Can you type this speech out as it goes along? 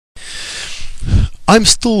I'm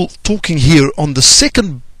still talking here on the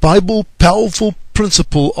second Bible powerful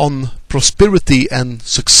principle on prosperity and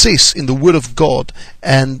success in the Word of God,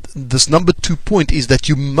 and this number 2 point is that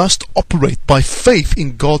you must operate by faith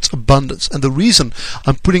in God's abundance. And the reason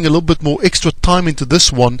I'm putting a little bit more extra time into this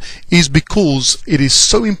one is because it is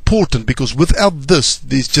so important, because without this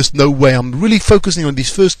there's just no way. I'm really focusing on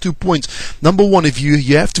these first 2 points. Number one, if you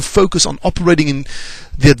have to focus on operating in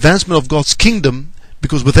the advancement of God's kingdom,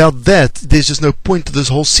 because without that there's just no point to this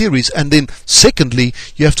whole series. And then secondly,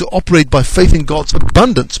 you have to operate by faith in God's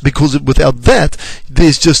abundance, because without that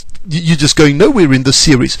there's just, you're just going nowhere in this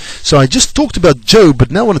series. So I just talked about Job, but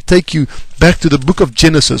now I want to take you back to the book of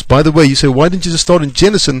Genesis. By the way, you say, why didn't you just start in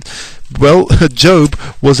Genesis? Well, Job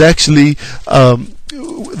was actually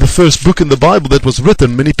the first book in the Bible that was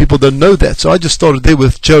written. Many people don't know that, so I just started there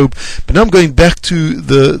with Job. But now I'm going back to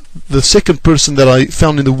the second person that I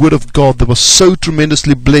found in the Word of God that was so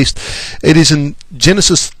tremendously blessed. It is in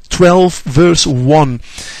Genesis 12 verse 1,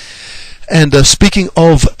 and speaking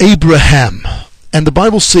of Abraham, and the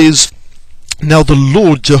Bible says, "Now the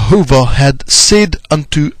Lord Jehovah had said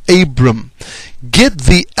unto Abram, Get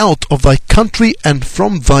thee out of thy country and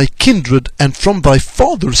from thy kindred and from thy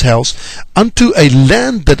father's house unto a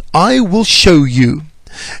land that I will show you,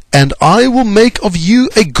 and I will make of you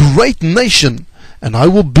a great nation, and I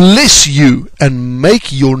will bless you and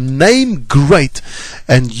make your name great,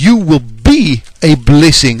 and you will be a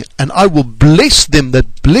blessing, and I will bless them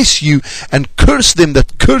that bless you and curse them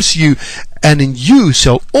that curse you, and in you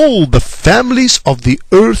shall all the families of the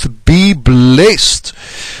earth be blessed."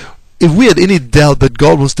 If we had any doubt that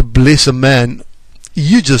God wants to bless a man,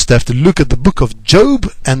 you just have to look at the book of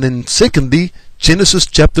Job, and then secondly, Genesis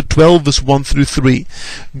chapter 12 verse 1 through 3.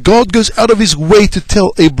 God goes out of his way to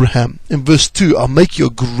tell Abraham in verse 2, "I'll make you a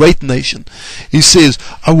great nation." He says,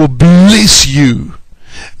 "I will bless you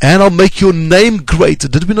and I'll make your name great."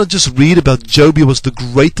 Did we not just read about Job? He was the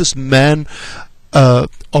greatest man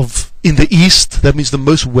in the East. That means the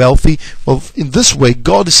most wealthy. Well, in this way,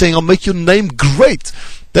 God is saying, "I'll make your name great."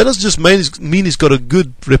 That doesn't just mean he's got a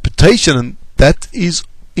good reputation, and that is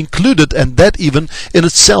included, and that even in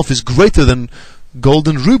itself is greater than gold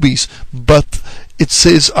and rubies. But it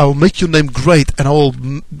says, "I will make your name great, and I will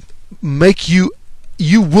make you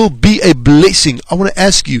will be a blessing." I want to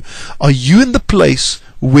ask you, are you in the place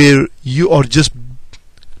where you are just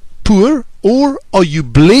poor, or are you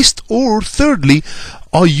blessed, or thirdly,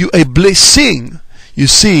 are you a blessing? You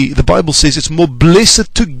see, the Bible says it's more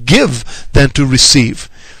blessed to give than to receive.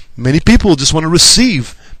 Many people just want to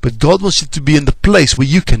receive, but God wants you to be in the place where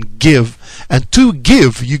you can give. And to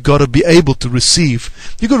give, you got to be able to receive.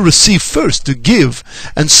 You got to receive first to give.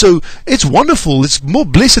 And so it's wonderful. It's more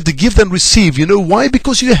blessed to give than receive. You know why?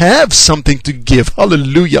 Because you have something to give.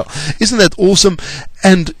 Hallelujah. Isn't that awesome?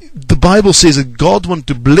 And the Bible says that God wanted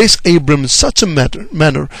to bless Abram in such a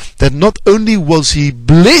manner that not only was he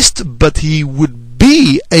blessed, but he would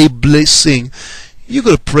be a blessing. You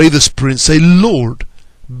got to pray this prayer and say, "Lord,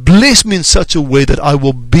 bless me in such a way that I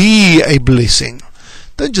will be a blessing."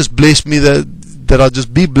 Don't just bless me that I'll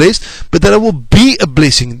just be blessed, but that I will be a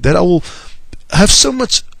blessing, that I will have so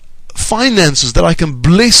much finances that I can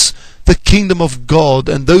bless the kingdom of God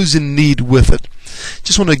and those in need with it.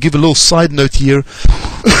 Just want to give a little side note here.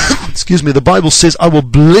 Excuse me. The Bible says, "I will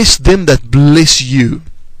bless them that bless you."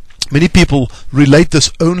 Many people relate this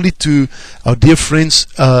only to our dear friends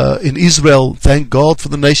in Israel. Thank God for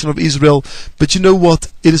the nation of Israel. But you know what?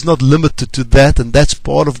 It is not limited to that, and that's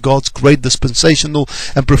part of God's great dispensational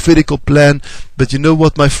and prophetical plan. But you know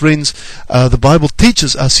what, my friends? The Bible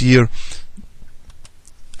teaches us here,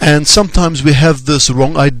 and sometimes we have this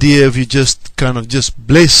wrong idea, if you just kind of just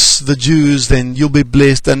bless the Jews, then you'll be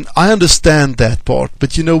blessed. And I understand that part,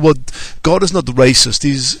 but you know what? God is not racist.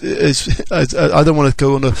 I don't want to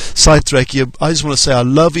go on a sidetrack here. I just want to say I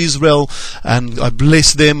love Israel and I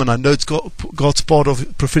bless them, and I know it's God's part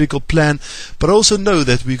of prophetical plan. But I also know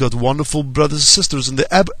that we got wonderful brothers and sisters in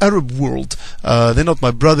the Arab world. They're not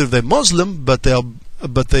my brother if they're Muslim, but they are.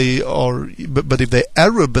 But if they're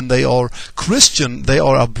Arab and they are Christian, they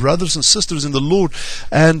are our brothers and sisters in the Lord.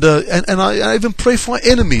 And I even pray for our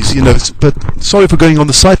enemies, you know. But sorry for going on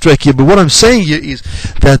the sidetrack here. But what I'm saying here is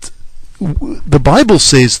that the Bible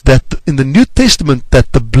says that in the New Testament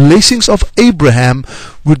that the blessings of Abraham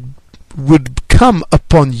would come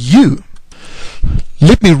upon you.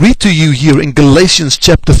 Let me read to you here in Galatians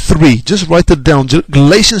chapter 3. Just write it down.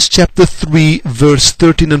 Galatians chapter 3 verse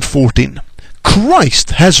 13 and 14.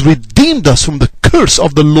 Christ has redeemed us from the curse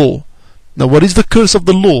of the law. Now, what is the curse of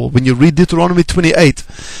the law? When you read Deuteronomy 28,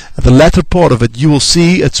 at the latter part of it, you will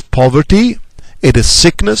see it's poverty, it is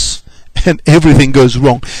sickness, and everything goes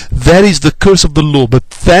wrong. That is the curse of the law. But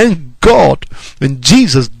thank God, when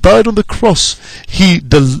Jesus died on the cross, He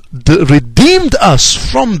redeemed us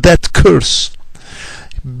from that curse,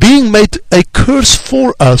 being made a curse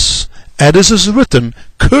for us, as is written,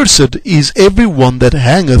 cursed is everyone that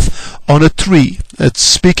hangeth on a tree. It's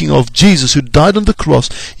speaking of Jesus who died on the cross.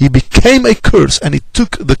 He became a curse, and He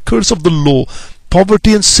took the curse of the law,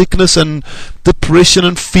 poverty and sickness and depression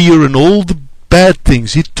and fear and all the bad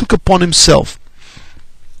things. He took upon Himself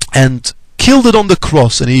and killed it on the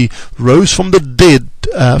cross, and He rose from the dead,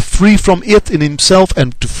 free from it in Himself,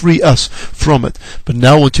 and to free us from it. But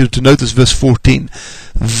now I want you to notice verse 14,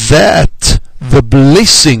 that the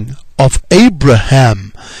blessing of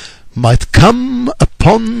Abraham might come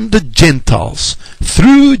upon the Gentiles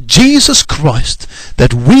through Jesus Christ,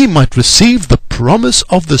 that we might receive the promise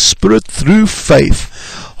of the Spirit through faith.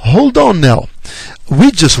 Hold on now. We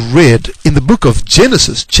just read in the book of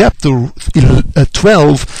Genesis chapter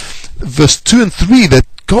 12 verse 2 and 3 that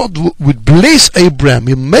God would bless Abraham.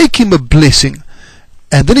 He'll make him a blessing.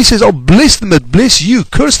 And then He says, I'll bless them that bless you,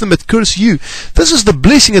 curse them that curse you. This is the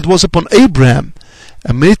blessing that was upon Abraham.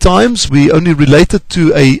 And many times we only relate it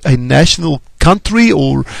to a national country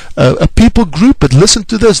or a people group, but listen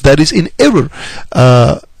to this, that is in error.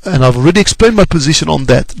 And I've already explained my position on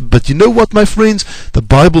that. But you know what, my friends? The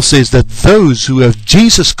Bible says that those who have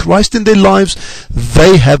Jesus Christ in their lives,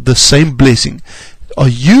 they have the same blessing. Are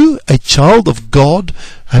you a child of God?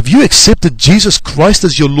 Have you accepted Jesus Christ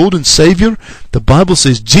as your Lord and Savior? The Bible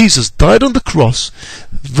says Jesus died on the cross.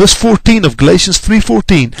 Verse 14 of Galatians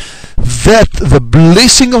 3:14, that the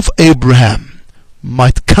blessing of Abraham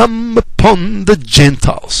might come upon the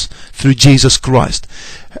Gentiles through Jesus Christ.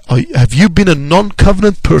 Have you been a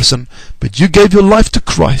non-covenant person, but you gave your life to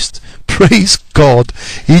Christ? Praise God.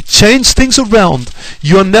 He changed things around.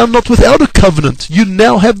 You are now not without a covenant. You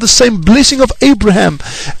now have the same blessing of Abraham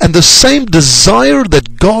and the same desire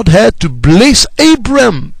that God had to bless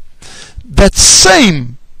Abraham. That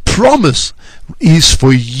same promise is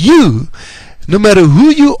for you. No matter who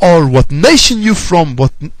you are, what nation you're from,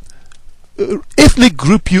 what ethnic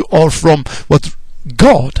group you are from, what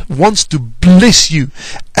God wants to bless you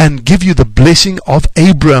and give you the blessing of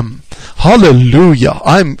Abraham. Hallelujah.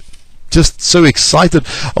 I'm just so excited.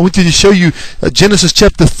 I want to show you Genesis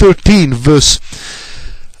chapter 13 verse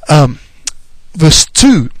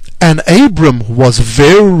 2. And Abram was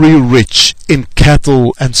very rich in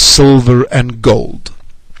cattle and silver and gold.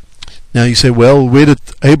 Now you say, well, where did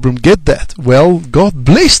Abram get that? Well, God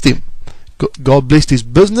blessed him. God blessed his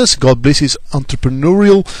business. God blessed his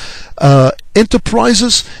entrepreneurial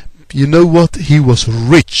enterprises. You know what? He was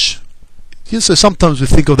rich. So sometimes we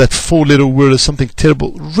think of that 4-letter word as something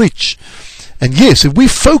terrible. Rich. And yes, if we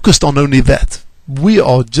focused on only that, we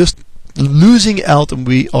are just losing out, and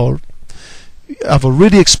I've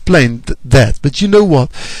already explained that. But you know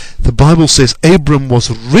what? The Bible says Abram was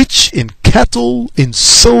rich in cattle, in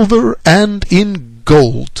silver, and in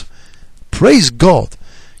gold. Praise God.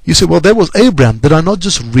 You say, well, that was Abraham. Did I not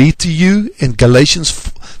just read to you in Galatians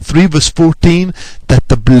 3 verse 14 that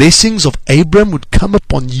the blessings of Abraham would come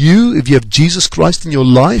upon you if you have Jesus Christ in your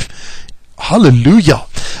life? Hallelujah.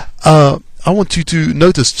 I want you to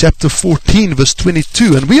notice chapter 14 verse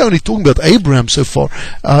 22, and we're only talking about Abraham so far.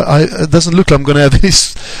 It doesn't look like I'm going to have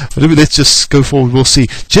this, but let's just go forward. We'll see.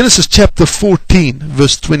 Genesis chapter 14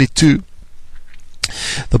 verse 22.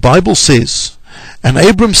 The Bible says, and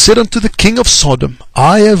Abram said unto the king of Sodom,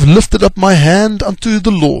 I have lifted up my hand unto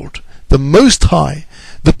the Lord, the Most High,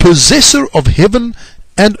 the possessor of heaven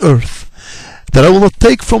and earth, that I will not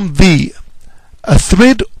take from thee a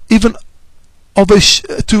thread even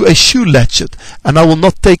to a shoe latchet, and I will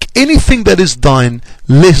not take anything that is thine,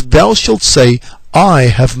 lest thou shalt say, I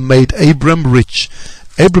have made Abram rich.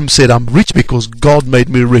 Abram said, I'm rich because God made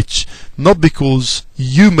me rich, not because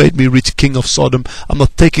you made me rich, king of Sodom. I'm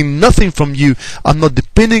not taking nothing from you. I'm not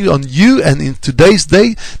depending on you. And in today's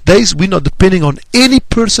days, we're not depending on any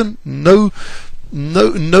person, no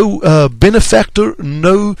benefactor,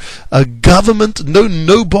 no government,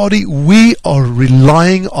 nobody. We are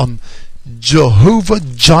relying on Jehovah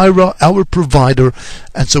Jireh, our provider.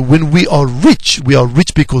 And so when we are rich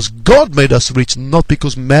because God made us rich, not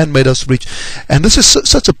because man made us rich. And this is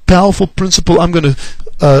such a powerful principle. I'm going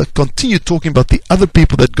to continue talking about the other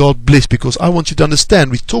people that God blessed, because I want you to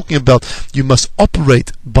understand we're talking about you must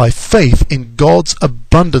operate by faith in God's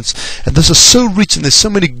abundance. And this is so rich, and there's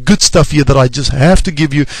so many good stuff here that I just have to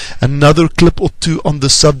give you another clip or two on the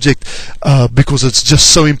subject, because it's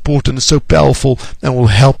just so important and so powerful and will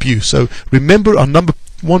help you. So remember, our number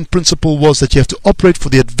one principle was that you have to operate for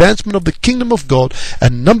the advancement of the kingdom of God,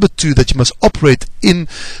 and number two, that you must operate in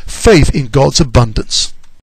faith in God's abundance.